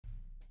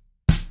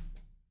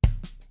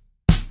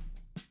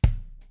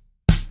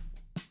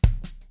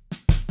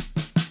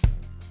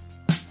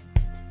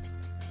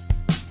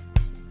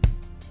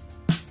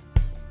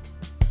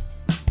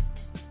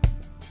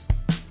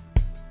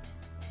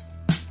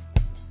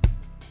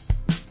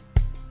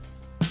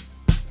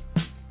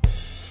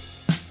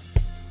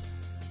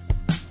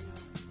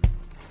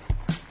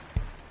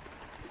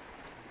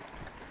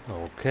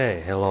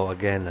Okay, hello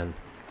again and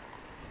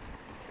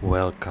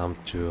welcome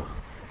to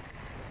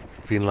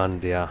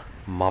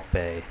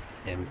Finlandia-MAPEI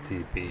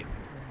MTB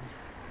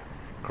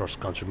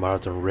cross-country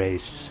marathon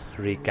race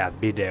recap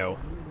video.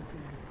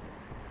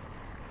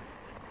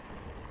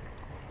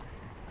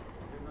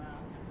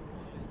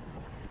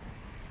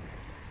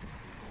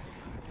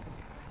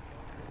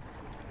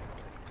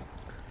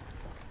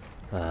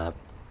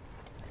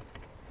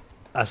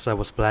 As I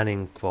was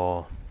planning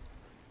for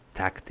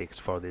tactics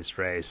for this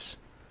race,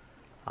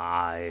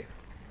 I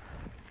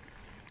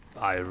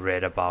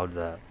read about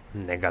the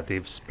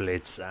negative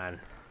splits and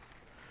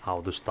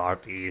how to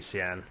start easy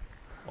and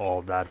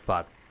all that,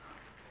 but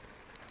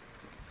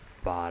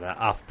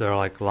after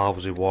like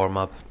lousy warm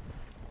up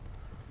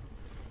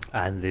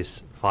and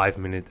this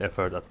 5-minute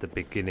effort at the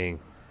beginning,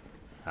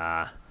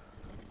 I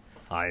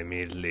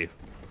immediately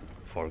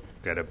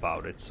forget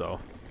about it. So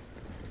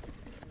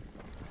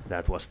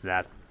that was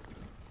that.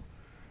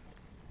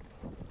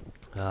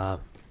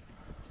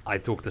 I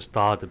took the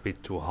start a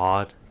bit too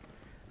hard,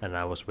 and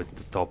I was with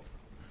the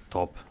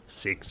top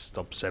 6,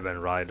 top 7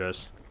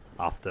 riders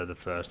after the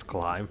first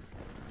climb,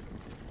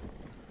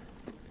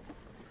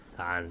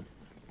 and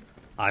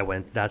I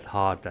went that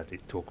hard that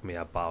it took me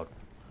about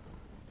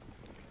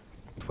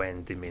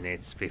 20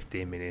 minutes,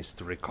 15 minutes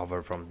to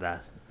recover from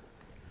that,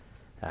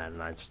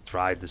 and I just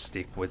tried to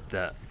stick with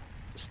the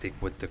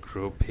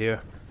group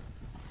here.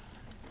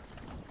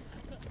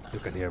 You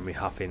can hear me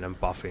huffing and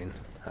puffing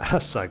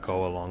as I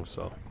go along,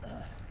 so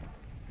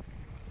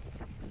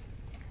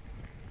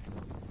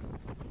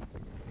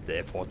the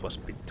effort was a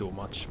bit too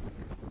much.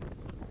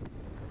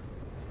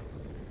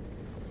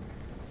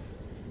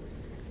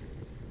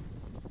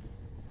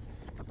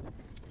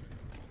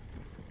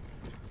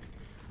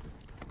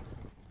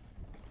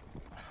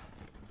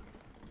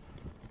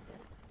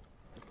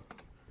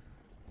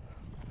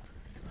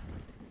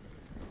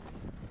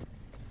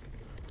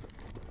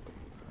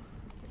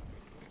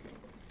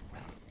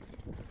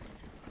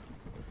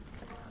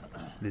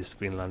 This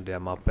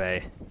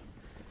Finlandia-MAPEI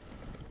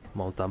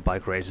mountain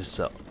bike race is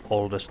the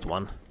oldest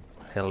one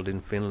held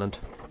in Finland,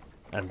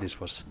 and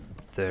this was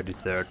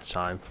 33rd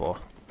time for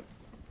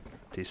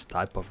this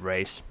type of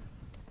race.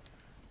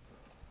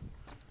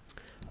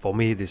 For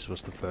me, this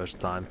was the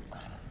first time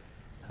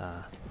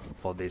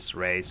for this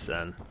race,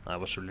 and I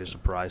was really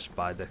surprised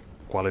by the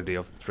quality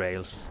of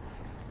trails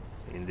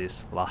in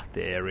this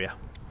Lahti area.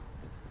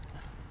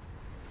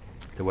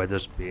 The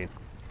weather's been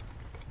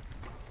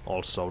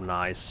also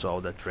nice,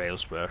 so the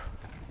trails were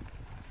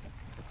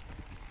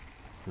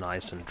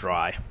nice and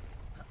dry.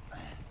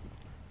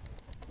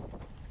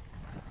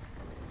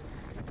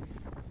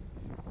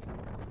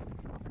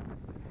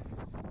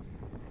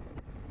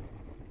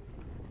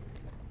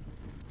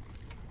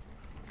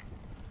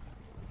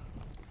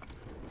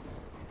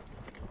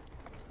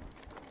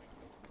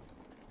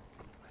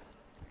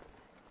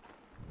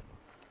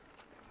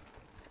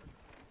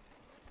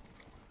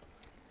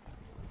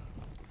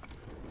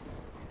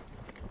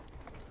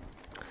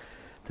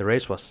 The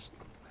race was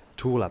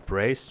 2-lap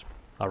race,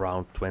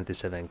 around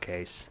 27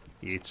 k's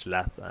each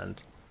lap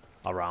and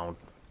around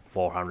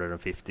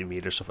 450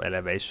 meters of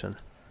elevation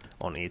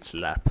on each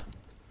lap.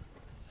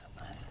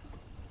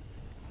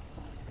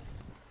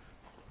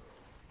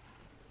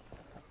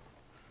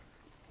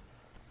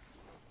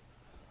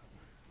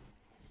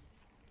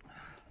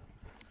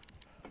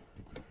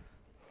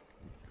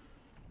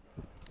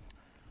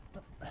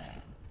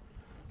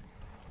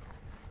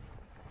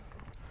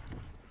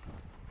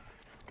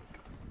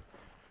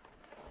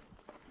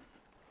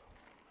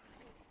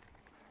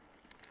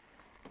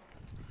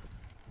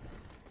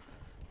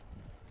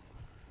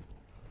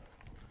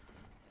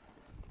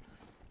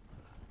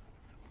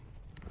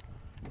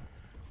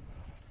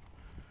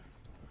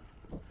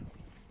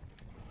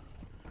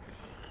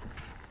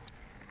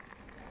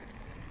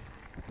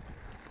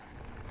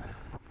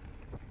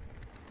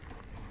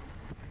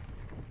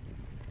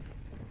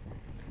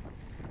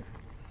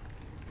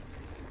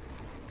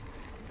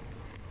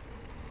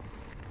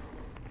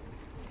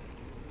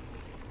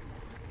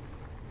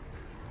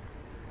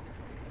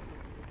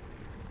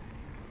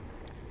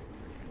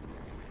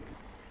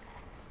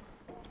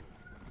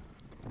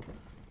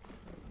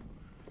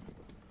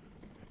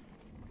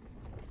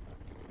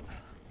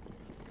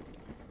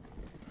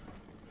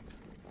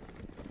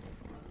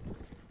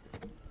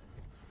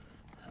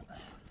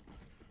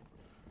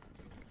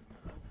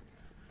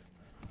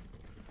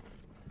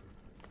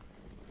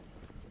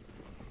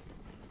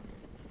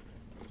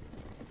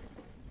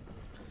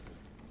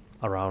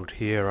 Around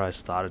here I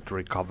started to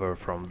recover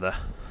from the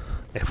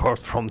effort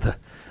from the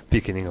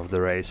beginning of the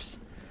race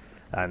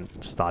and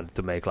started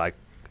to make like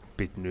a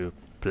bit new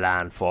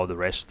plan for the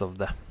rest of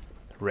the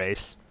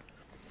race.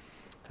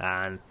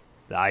 And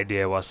the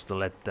idea was to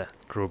let the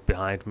group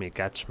behind me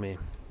catch me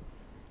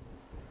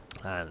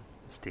and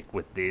stick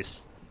with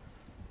these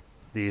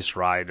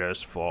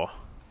riders for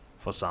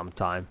some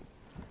time.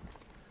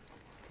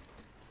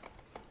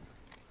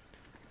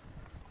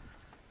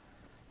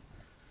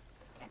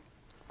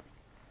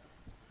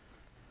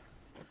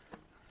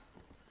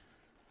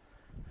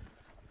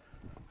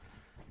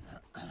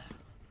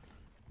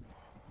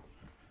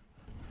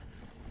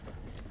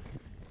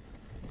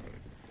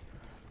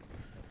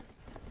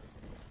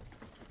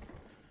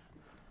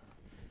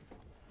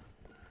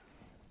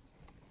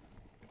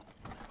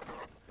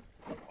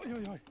 Oi,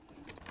 oi, oi.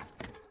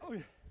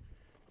 Oi.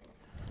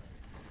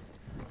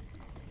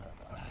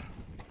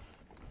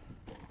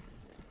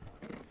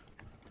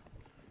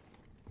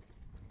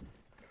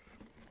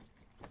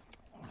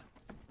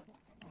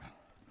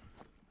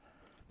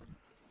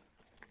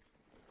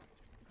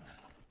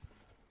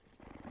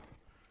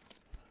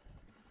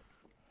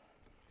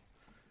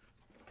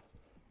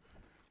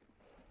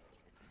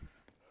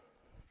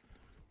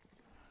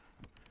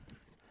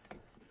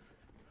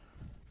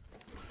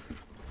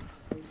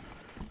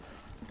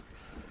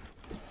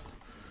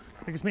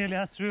 Tekis mieli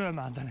jäädä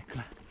syömään tänne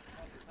kyllä.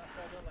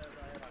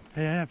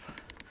 Jep.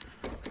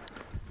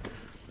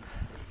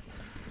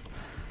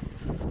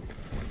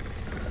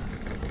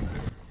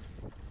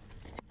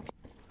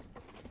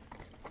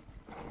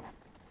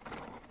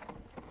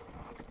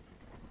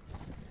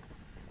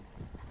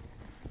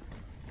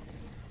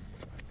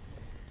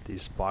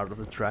 This part of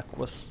the track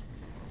was,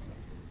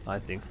 I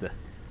think, the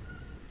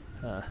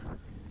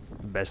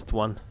best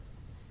one.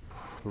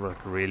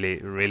 Like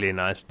really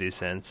nice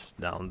descents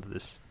down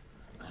this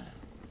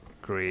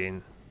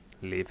green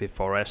leafy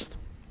forest.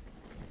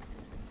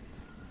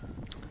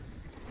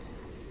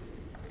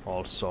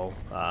 Also,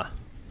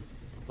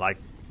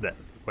 like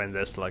when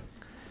there's like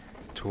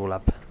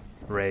 2-lap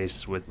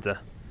race with the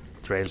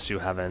trails you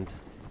haven't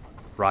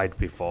ride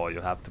before,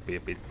 you have to be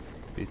a bit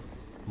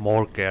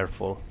more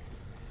careful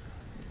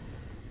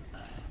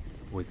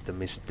with the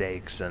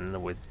mistakes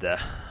and with the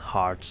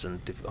hard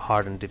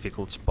and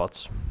difficult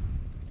spots.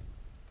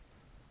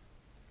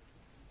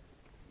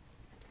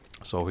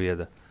 So here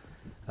the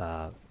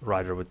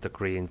rider with the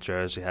green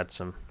jersey had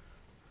some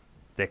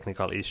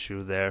technical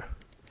issue there,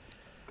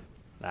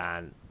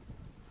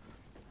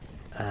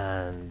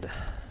 and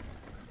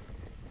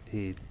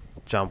he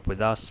jumped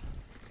with us.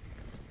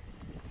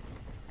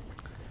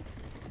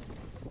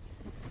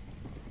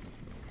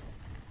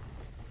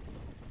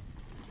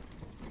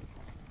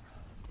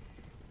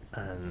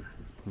 And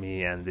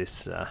me and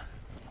this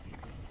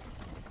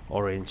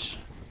orange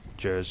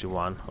jersey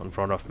one in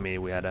front of me,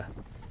 we had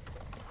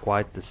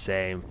quite the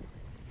same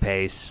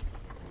pace,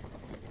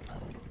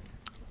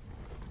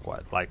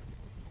 quite like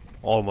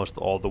almost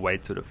all the way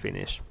to the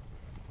finish.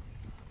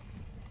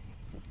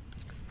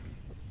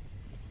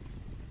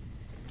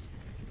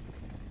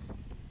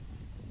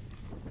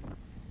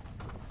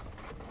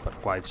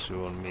 But quite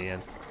soon me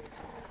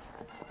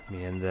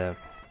and the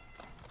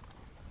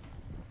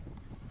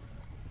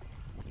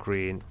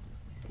green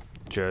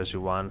jersey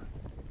one,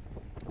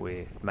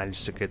 we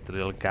managed to get a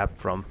little gap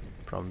from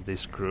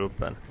this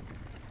group and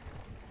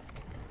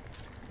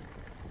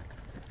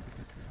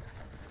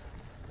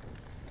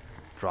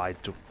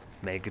tried to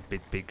make it a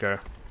bit bigger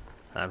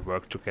and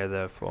work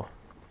together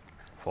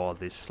for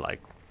this like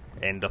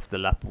end of the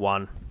lap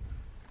 1.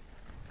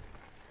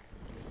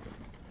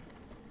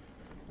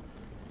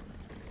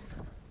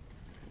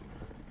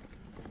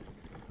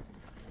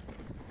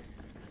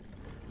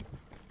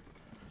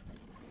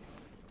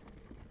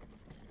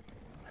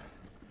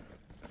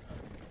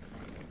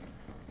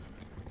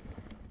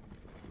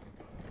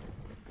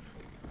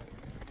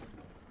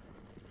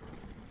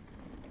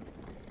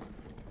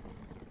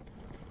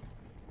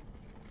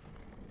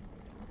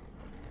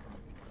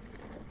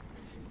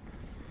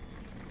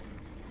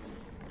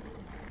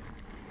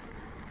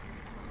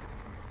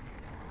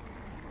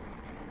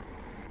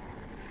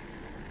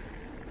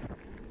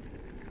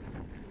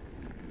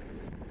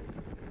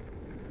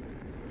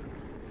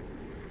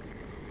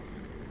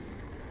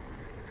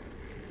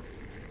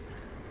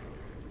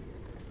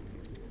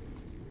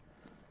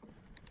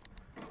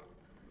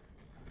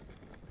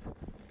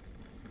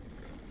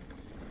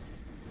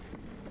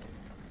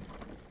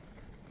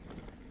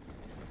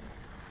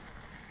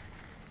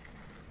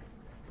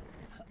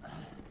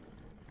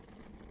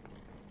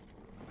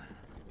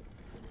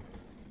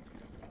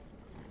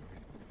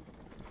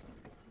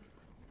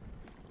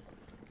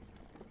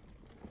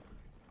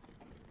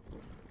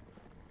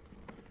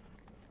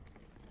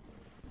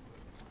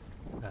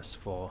 As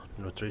for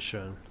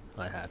nutrition,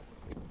 I had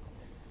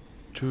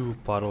 2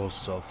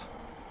 bottles of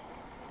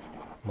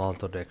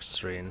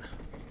maltodextrin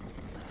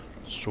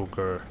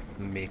sugar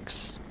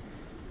mix,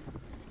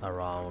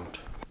 around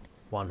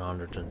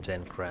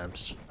 110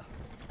 grams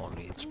on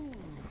each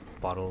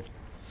bottle,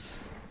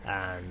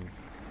 and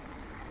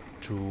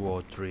 2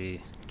 or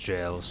 3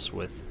 gels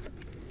with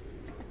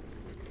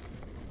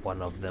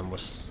one of them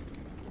was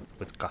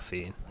with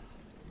caffeine.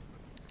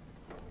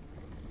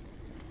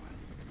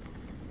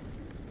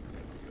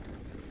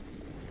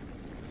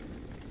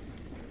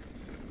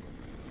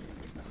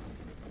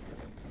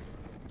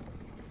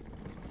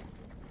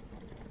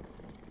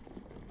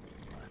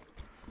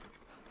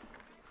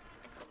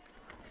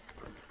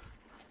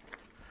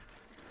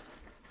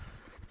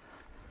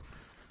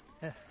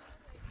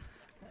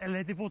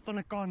 Ellei tipu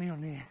tonne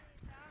kanioniin.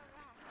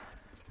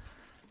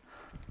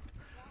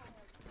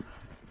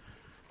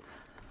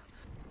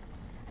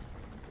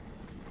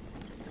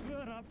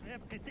 Pyörää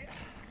piti.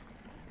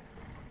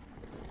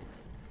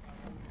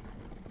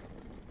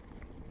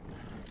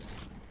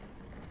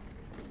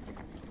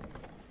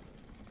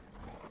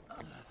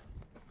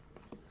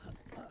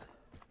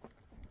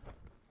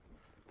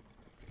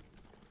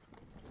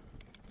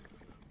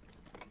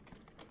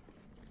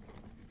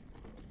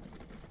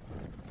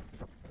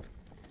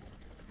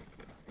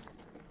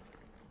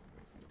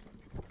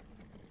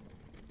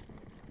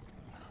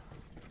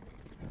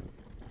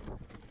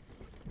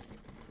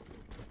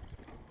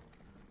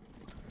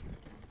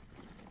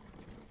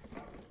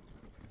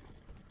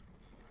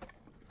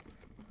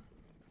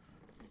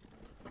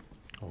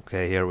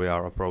 Okay, here we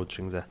are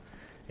approaching the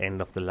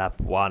end of the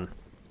lap 1.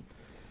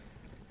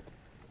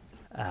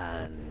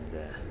 And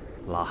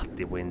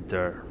Lahti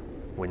Winter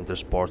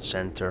Sports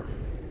Center.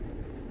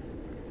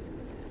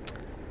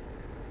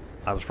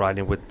 I was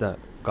riding with the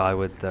guy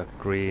with the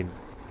green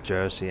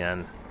jersey,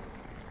 and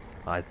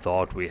I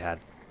thought we had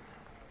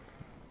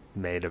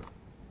made a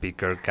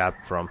bigger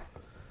gap from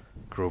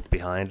group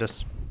behind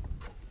us,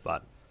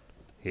 but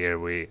here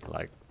we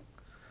like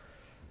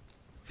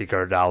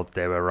figured out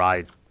they were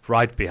right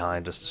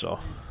behind us, so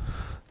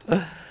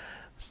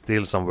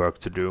still some work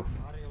to do.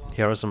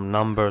 Here are some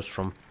numbers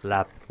from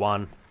lap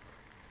 1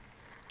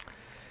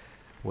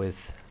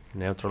 with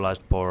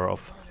neutralized power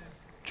of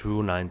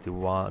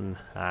 291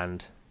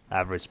 and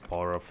average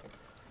power of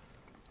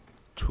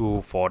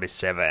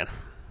 247.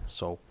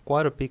 So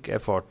quite a big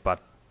effort,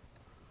 but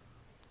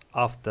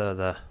after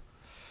the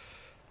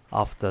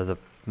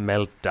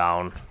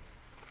meltdown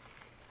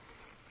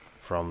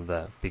from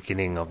the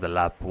beginning of the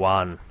lap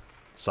 1,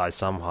 so I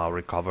somehow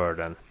recovered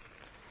and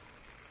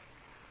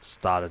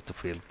started to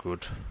feel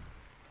good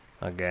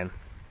again.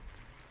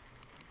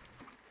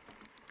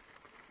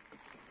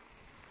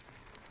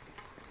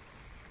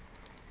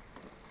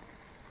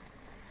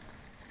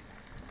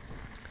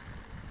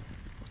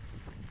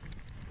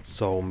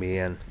 So me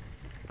and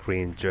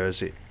green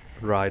jersey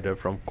rider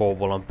from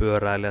Kouvolan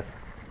pyöräilijät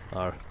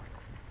are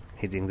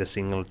hitting the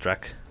single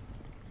track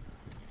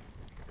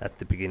at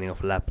the beginning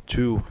of lap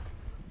 2.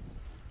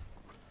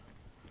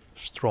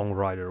 Strong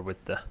rider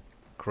with the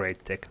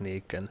great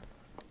technique and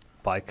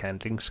bike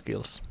handling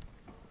skills.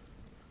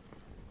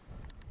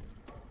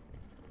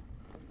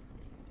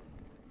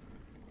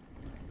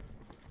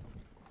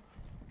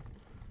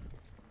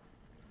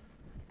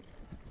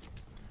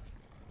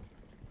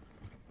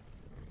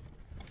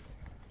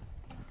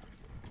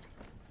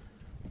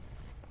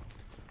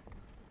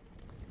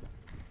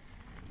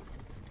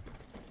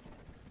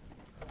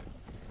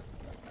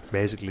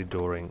 Basically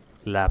during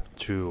lap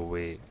 2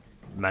 we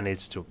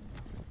managed to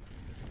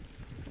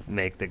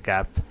make the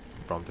gap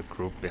from the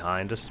group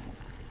behind us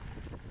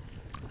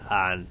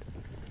and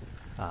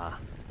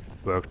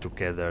work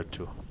together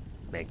to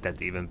make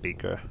that even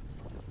bigger.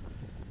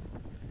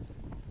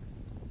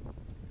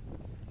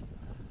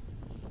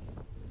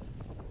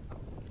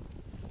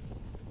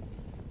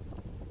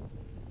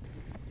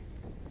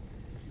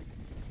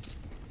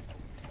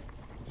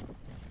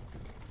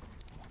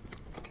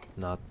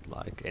 Not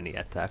like any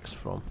attacks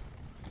from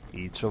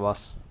each of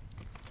us.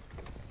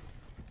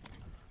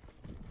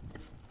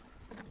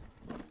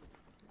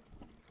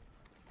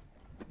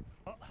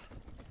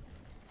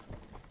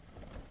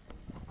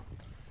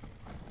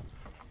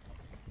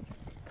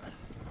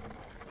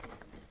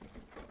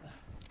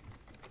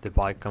 The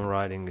bike I'm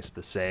riding is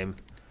the same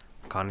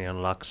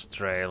Canyon Lux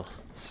Trail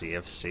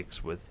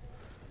CF6 with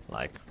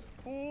like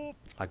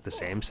the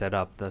same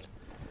setup that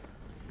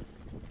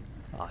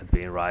I've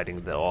been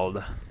riding all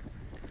the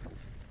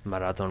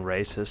marathon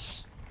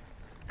races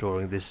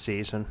during this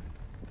season,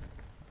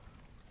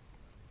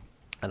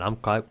 and I'm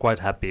quite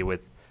happy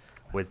with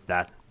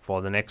that.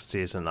 For the next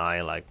season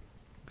I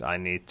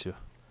need to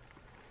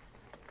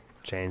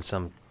change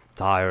some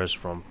tires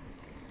from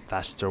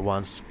faster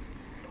ones,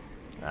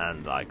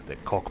 and like the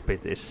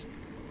cockpit is,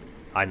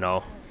 I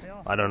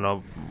don't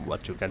know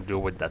what you can do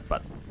with that,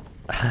 but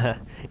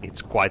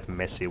it's quite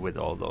messy with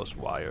all those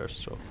wires,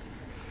 so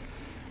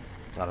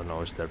I don't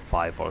know, is there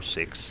 5 or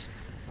 6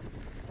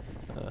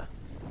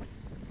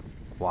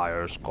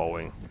 wires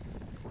going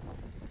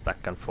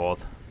back and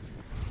forth.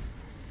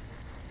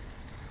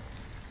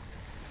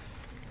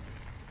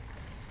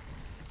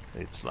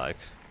 It's like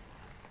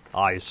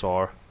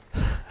eyesore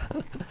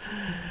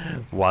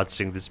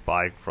watching this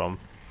bike from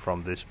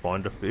this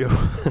point of view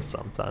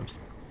sometimes.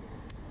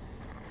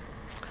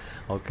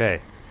 Okay,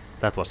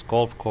 that was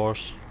golf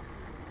course,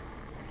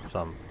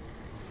 some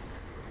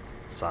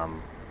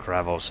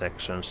gravel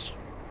sections,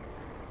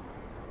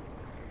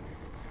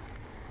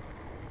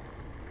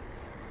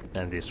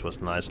 and this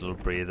was nice little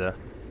breather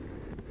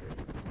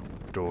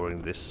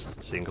during this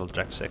single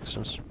track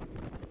sections.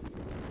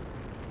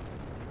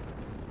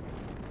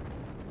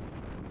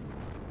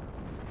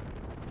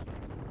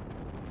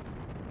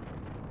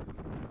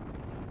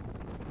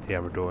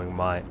 Here we're doing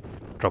my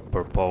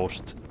dropper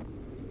post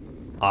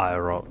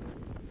aero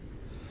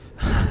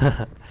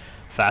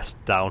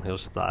fast downhill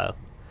style,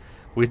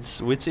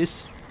 which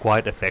is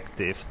quite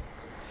effective,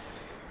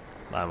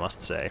 I must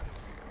say.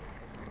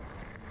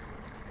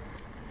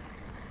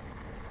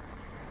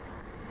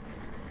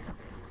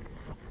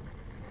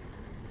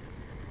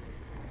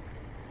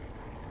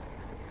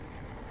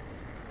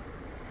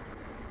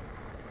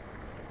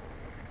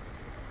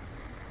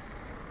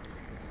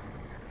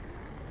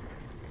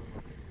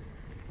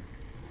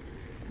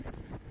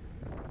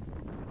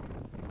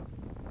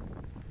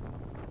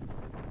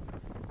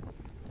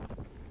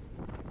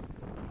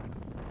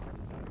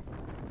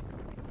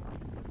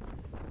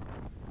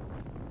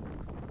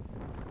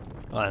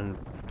 And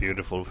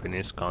beautiful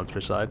Finnish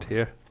countryside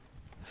here.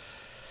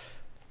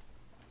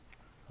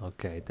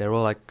 Okay, there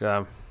were like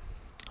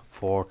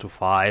 4 to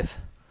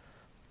 5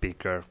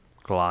 bigger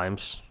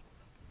climbs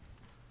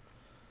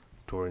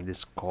during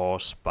this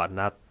course, but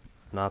not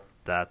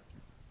that.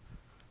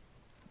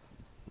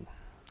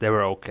 They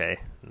were okay.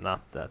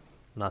 Not that.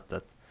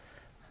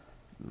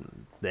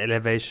 The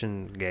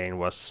elevation gain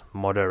was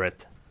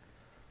moderate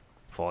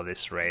for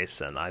this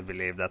race, and I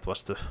believe that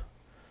was the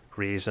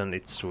reason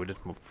it suited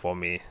for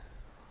me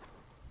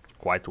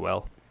quite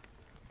well.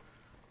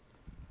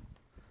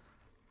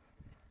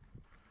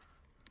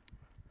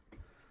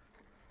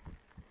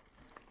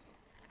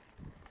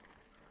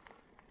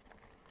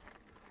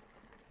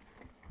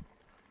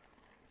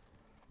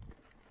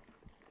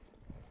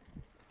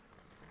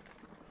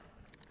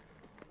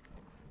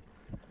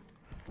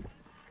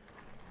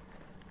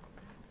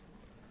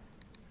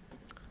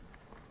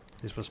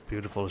 This was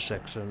beautiful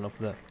section of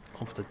the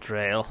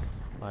trail,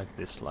 like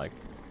this, like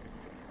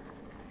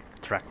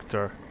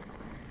tractor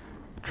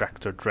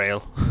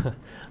trail.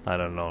 I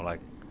don't know,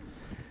 like,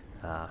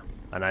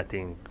 and I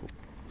think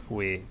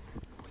we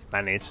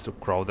managed to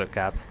grow the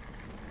gap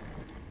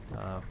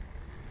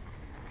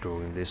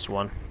during this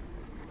one.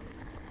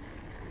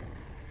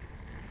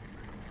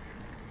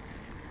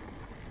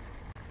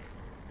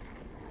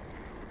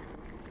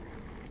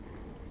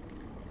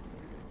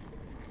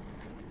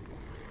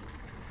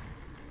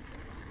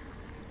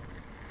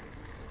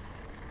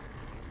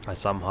 I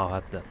somehow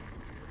had the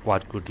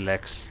quite good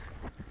legs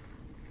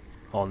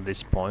on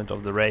this point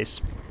of the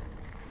race.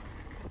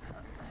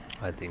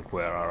 I think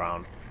we're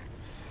around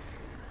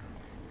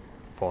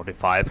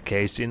 45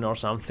 k's in or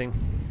something,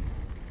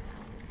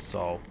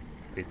 so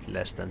a bit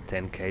less than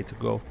 10k to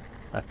go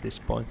at this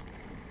point.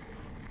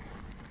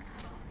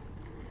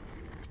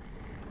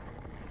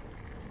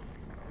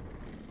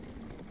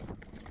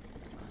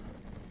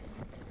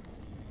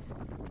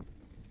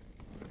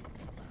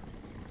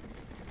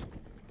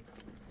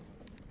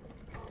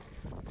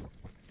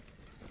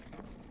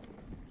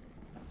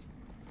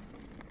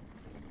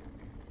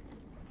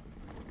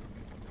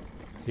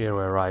 Here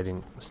we're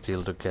riding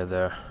still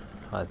together.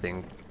 I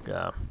think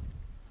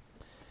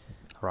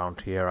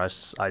around here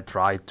I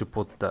tried to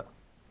put the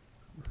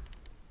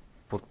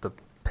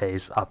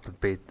pace up a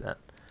bit and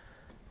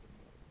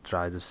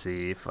try to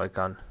see if I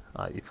can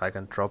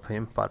drop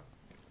him, but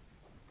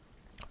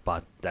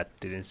that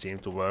didn't seem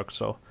to work.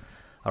 So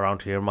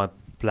around here my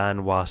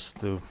plan was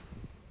to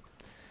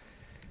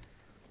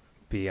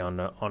be on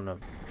a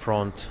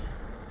front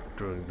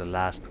during the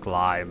last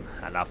climb,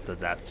 and after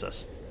that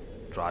just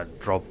try to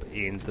drop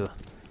into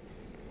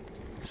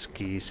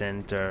ski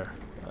center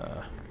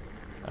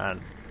and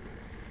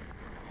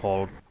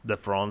hold the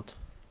front.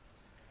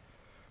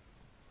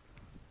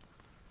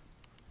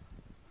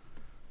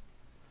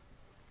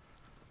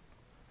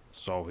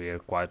 So here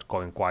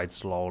going quite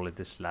slowly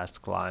this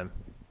last climb.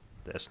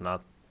 There's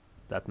not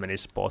that many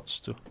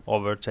spots to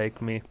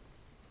overtake me.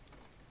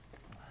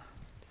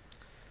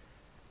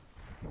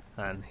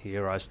 And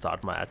here I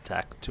start my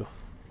attack and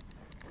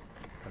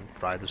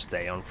try to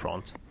stay on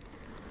front.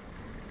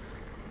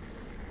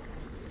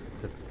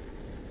 The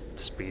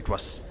speed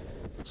was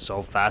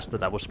so fast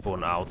that I was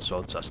spun out,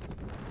 so just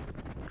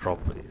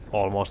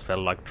almost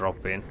felt like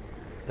dropping.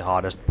 The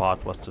hardest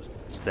part was to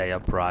stay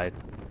upright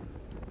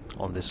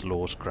on this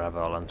loose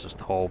gravel and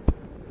just hope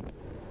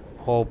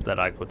that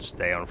I could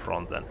stay on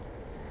front,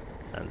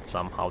 and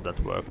somehow that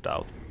worked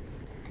out.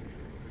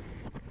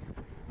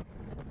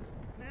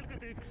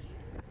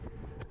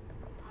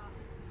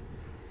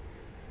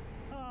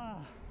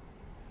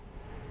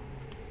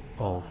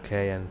 41.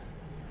 Okay, and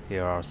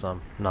here are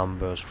some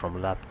numbers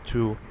from lap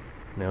 2.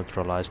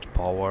 Neutralized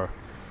power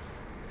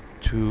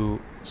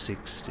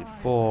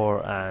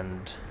 264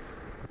 and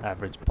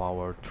average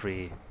power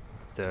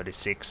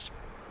 336.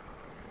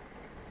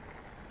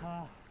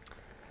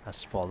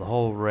 As for the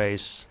whole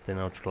race, the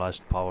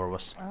neutralized power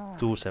was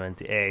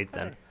 278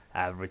 and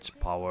average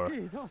power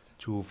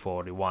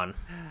 241.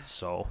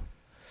 So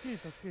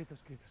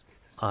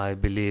I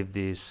believe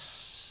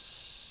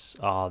these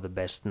are the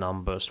best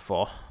numbers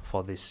for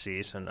this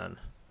season, and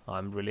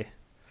I'm really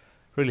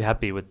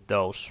happy with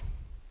those.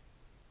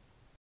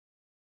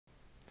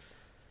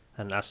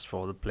 And as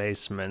for the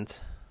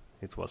placement,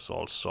 it was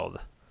also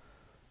the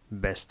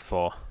best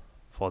for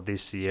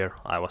this year.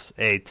 I was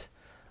 8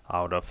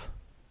 out of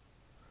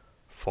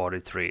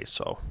 43,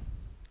 so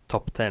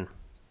top 10.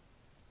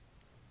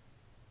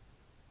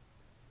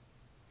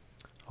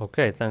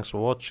 Okay, thanks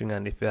for watching,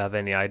 and if you have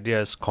any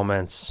ideas,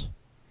 comments,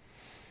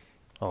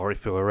 or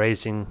if you're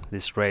racing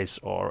this race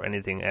or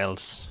anything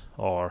else,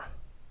 or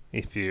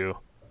if you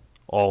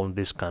own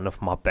this kind of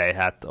MAPEI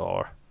hat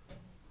or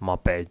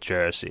MAPEI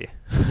jersey,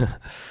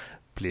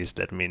 please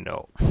let me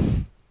know.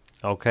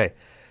 Okay,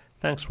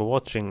 thanks for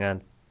watching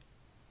and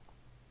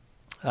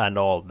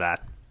all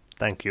that.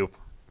 Thank you.